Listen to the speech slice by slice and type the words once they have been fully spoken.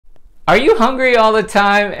Are you hungry all the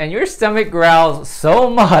time and your stomach growls so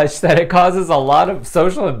much that it causes a lot of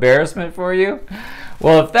social embarrassment for you?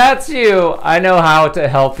 Well, if that's you, I know how to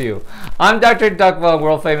help you. I'm Dr. Duc Vuong,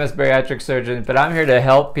 world famous bariatric surgeon, but I'm here to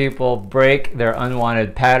help people break their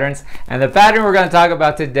unwanted patterns. And the pattern we're going to talk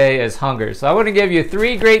about today is hunger. So I want to give you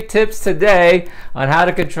 3 great tips today on how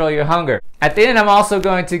to control your hunger. At the end, I'm also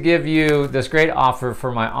going to give you this great offer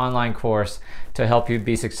for my online course to help you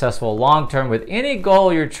be successful long-term with any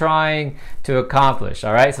goal you're trying to accomplish.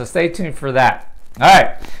 All right, so stay tuned for that. All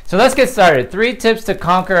right, so let's get started. 3 tips to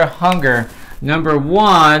conquer hunger. Number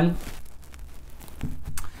 1,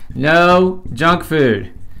 no junk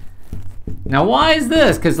food. Now, why is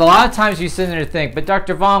this? Because a lot of times you sit there and think, but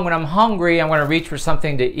Dr. Vuong, when I'm hungry, I'm going to reach for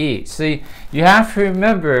something to eat. See, you have to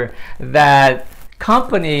remember that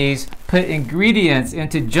companies put ingredients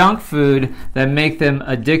into junk food that make them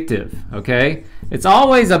addictive, okay? It's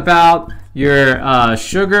always about your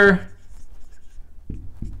sugar,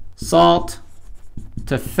 salt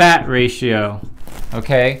to fat ratio,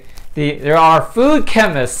 okay? There are food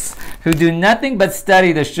chemists who do nothing but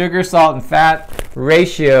study the sugar, salt, and fat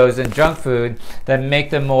ratios in junk food that make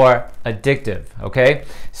them more addictive, okay?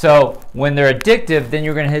 So when they're addictive, then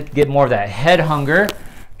you're gonna get more of that head hunger,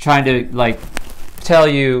 trying to like tell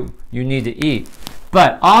you need to eat.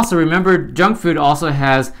 But also remember, junk food also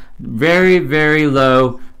has very, very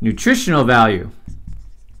low nutritional value.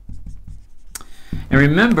 And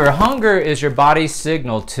remember, hunger is your body's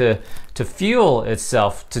signal to fuel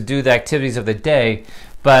itself to do the activities of the day.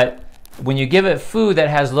 But when you give it food that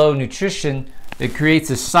has low nutrition, it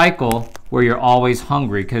creates a cycle where you're always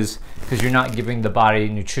hungry because you're not giving the body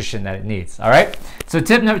nutrition that it needs. All right. So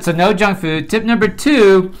no junk food. Tip number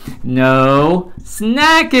 2, no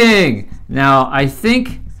snacking. Now I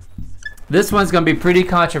think this one's going to be pretty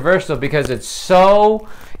controversial because it's so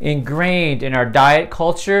ingrained in our diet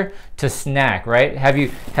culture to snack, right? Have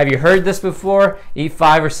you heard this before? Eat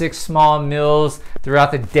 5 or 6 small meals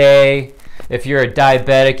throughout the day. If you're a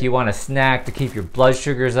diabetic, you want a snack to keep your blood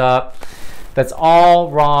sugars up. That's all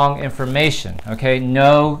wrong information, okay?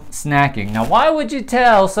 No snacking. Now, why would you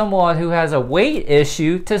tell someone who has a weight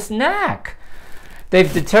issue to snack?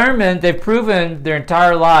 They've proven their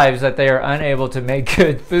entire lives that they are unable to make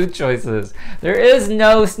good food choices. There is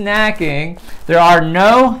no snacking. There are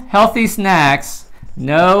no healthy snacks.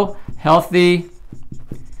 No healthy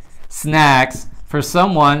snacks for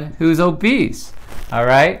someone who's obese. All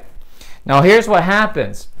right? Now, here's what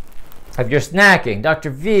happens. If you're snacking, Dr.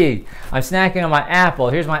 V, I'm snacking on my apple.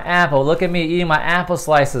 Here's my apple. Look at me eating my apple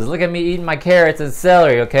slices. Look at me eating my carrots and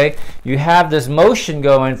celery, okay? You have this motion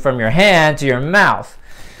going from your hand to your mouth.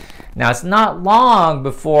 Now, it's not long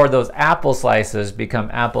before those apple slices become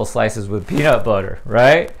apple slices with peanut butter,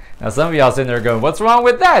 right? Now, some of y'all sitting there going, what's wrong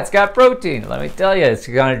with that? It's got protein. Let me tell you, it's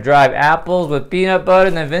going to drive apples with peanut butter,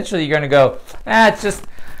 and then eventually you're going to go, it's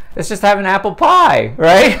just having apple pie,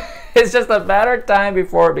 right? It's just a matter of time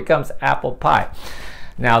before it becomes apple pie.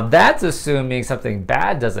 Now, that's assuming something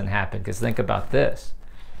bad doesn't happen, because think about this.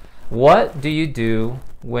 What do you do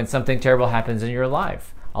when something terrible happens in your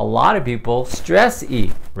life? A lot of people stress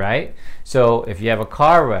eat, right? So if you have a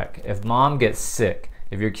car wreck, if mom gets sick,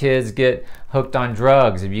 if your kids get hooked on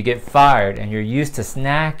drugs, if you get fired, and you're used to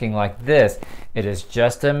snacking like this, it is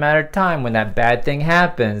just a matter of time when that bad thing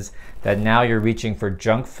happens that now you're reaching for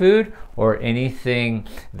junk food or anything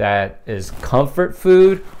that is comfort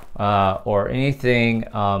food or anything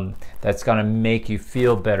that's going to make you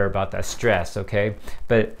feel better about that stress, okay?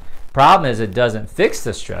 But problem is it doesn't fix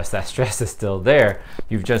the stress. That stress is still there.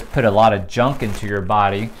 You've just put a lot of junk into your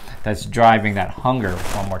body that's driving that hunger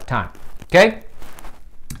one more time, okay?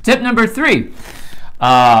 Tip number 3,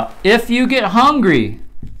 if you get hungry,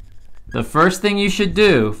 the first thing you should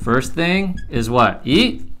do, first thing is what?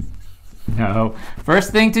 Eat? No.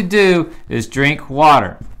 First thing to do is drink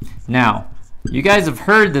water. Now, you guys have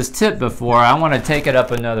heard this tip before. I want to take it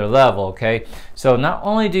up another level, okay? So not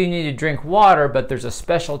only do you need to drink water, but there's a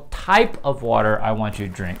special type of water I want you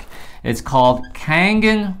to drink. It's called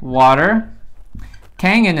Kangen water.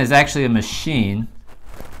 Kangen is actually a machine,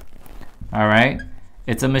 all right?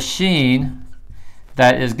 It's a machine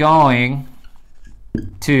that is going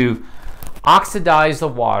to oxidize the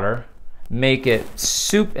water, make it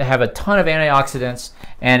have a ton of antioxidants,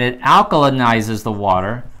 and it alkalinizes the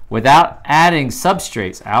water without adding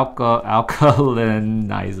substrates.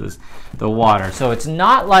 Alkalinizes the water. So it's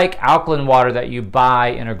not like alkaline water that you buy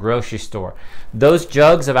in a grocery store. Those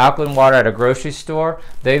jugs of alkaline water at a grocery store,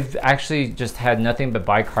 they've actually just had nothing but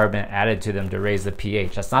bicarbonate added to them to raise the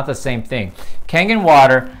pH. That's not the same thing. Kangen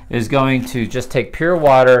water is going to just take pure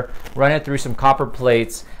water, run it through some copper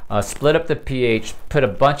plates, split up the pH, put a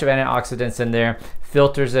bunch of antioxidants in there,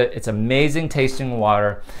 filters it. It's amazing tasting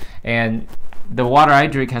water. And the water I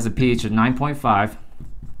drink has a pH of 9.5.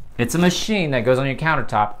 It's a machine that goes on your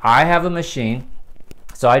countertop. I have a machine,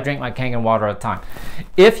 so I drink my Kangen water all the time.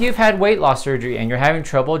 If you've had weight loss surgery and you're having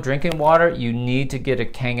trouble drinking water, you need to get a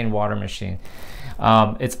Kangen water machine.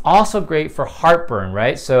 It's also great for heartburn,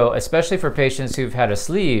 right? So especially for patients who've had a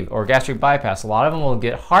sleeve or gastric bypass, a lot of them will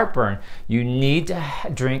get heartburn. You need to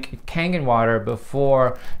drink Kangen water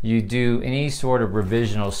before you do any sort of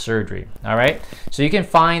revisional surgery, all right? So you can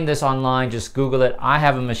find this online, just Google it. I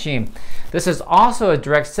have a machine. This is also a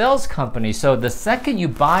direct sales company, so the second you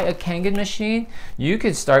buy a Kangen machine, you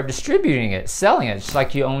can start distributing it, selling it, just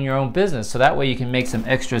like you own your own business. So that way you can make some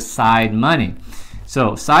extra side money.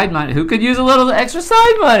 So side money, who could use a little extra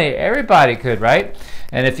side money? Everybody could, right?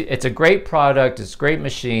 And if it's a great product, it's a great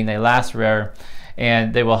machine, they last forever,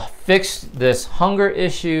 and they will fix this hunger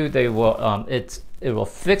issue. They will, it will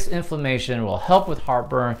fix inflammation, it will help with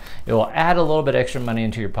heartburn, it will add a little bit extra money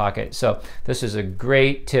into your pocket. So this is a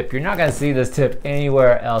great tip. You're not gonna see this tip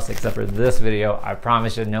anywhere else except for this video. I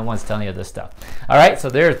promise you, no one's telling you this stuff. All right,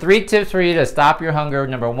 so there are 3 tips for you to stop your hunger.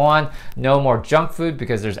 Number 1, no more junk food,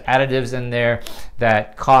 because there's additives in there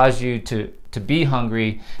that cause you to be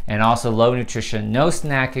hungry, and also low nutrition. No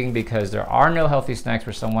snacking, because there are no healthy snacks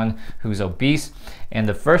for someone who's obese. And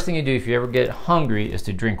the first thing you do if you ever get hungry is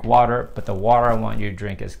to drink water, but the water I want you to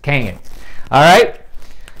drink is Kangen. All right,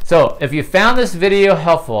 so if you found this video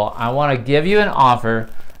helpful, I want to give you an offer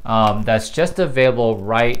that's just available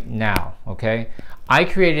right now, okay? I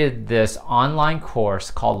created this online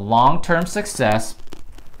course called Long-Term Success,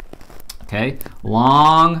 okay?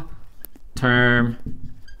 Long-Term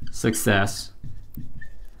Success.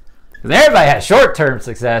 Because everybody has short-term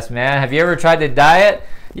success, man. Have you ever tried to diet?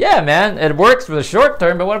 Yeah, man, it works for the short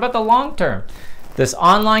term, but what about the long term? This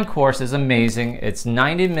online course is amazing. It's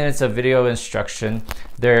 90 minutes of video instruction.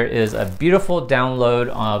 There is a beautiful download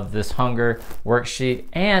of this hunger worksheet,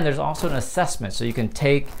 and there's also an assessment, so you can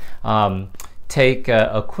take a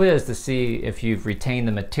quiz to see if you've retained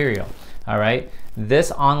the material. All right,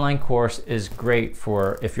 this online course is great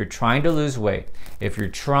for if you're trying to lose weight, if you're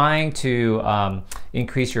trying to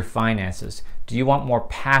increase your finances. Do you want more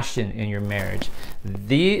passion in your marriage?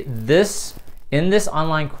 In this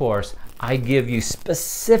online course, I give you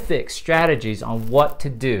specific strategies on what to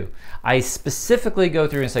do. I specifically go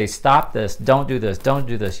through and say, stop this, don't do this, don't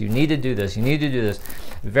do this, you need to do this, you need to do this.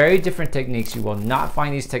 Very different techniques. You will not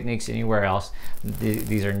find these techniques anywhere else.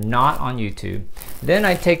 These are not on YouTube. Then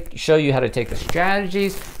I show you how to take the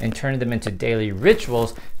strategies and turn them into daily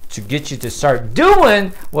rituals to get you to start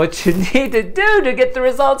doing what you need to do to get the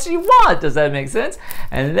results you want. Does that make sense?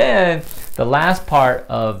 And then the last part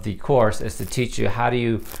of the course is to teach you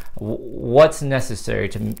what's necessary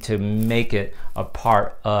to make it a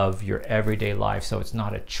part of your everyday life, so it's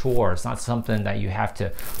not a chore. It's not something that you have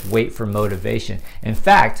to wait for motivation. In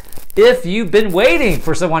fact, if you've been waiting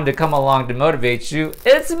for someone to come along to motivate you,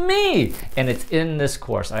 it's me, and it's in this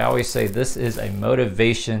course. I always say this is a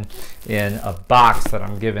motivation in a box that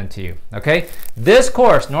I'm giving to you, okay? This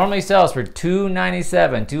course normally sells for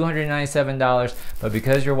 $297, but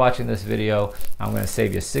because you're watching this video, I'm gonna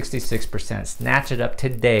save you 66%. Snatch it up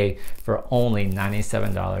today for only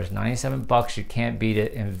 $97. 97 bucks, you can't beat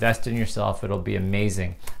it. Invest in yourself, it'll be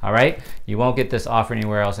amazing, all right? You won't get this offer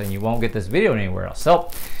anywhere else, and you won't get this video anywhere else. So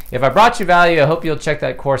if I brought you value, I hope you'll check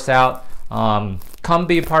that course out. Come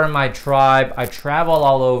be a part of my tribe. I travel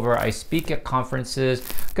all over. I speak at conferences.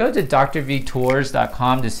 Go to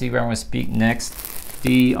drvtours.com to see where I'm going to speak next.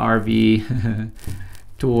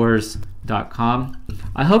 drvtours.com.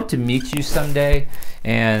 I hope to meet you someday,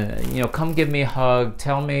 and come give me a hug.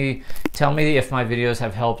 Tell me if my videos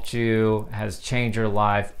have helped you, has changed your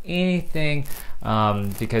life, anything,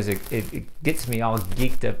 because it gets me all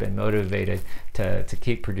geeked up and motivated to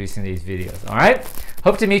keep producing these videos. All right,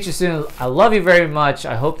 hope to meet you soon. I love you very much.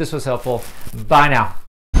 I hope this was helpful. Bye now.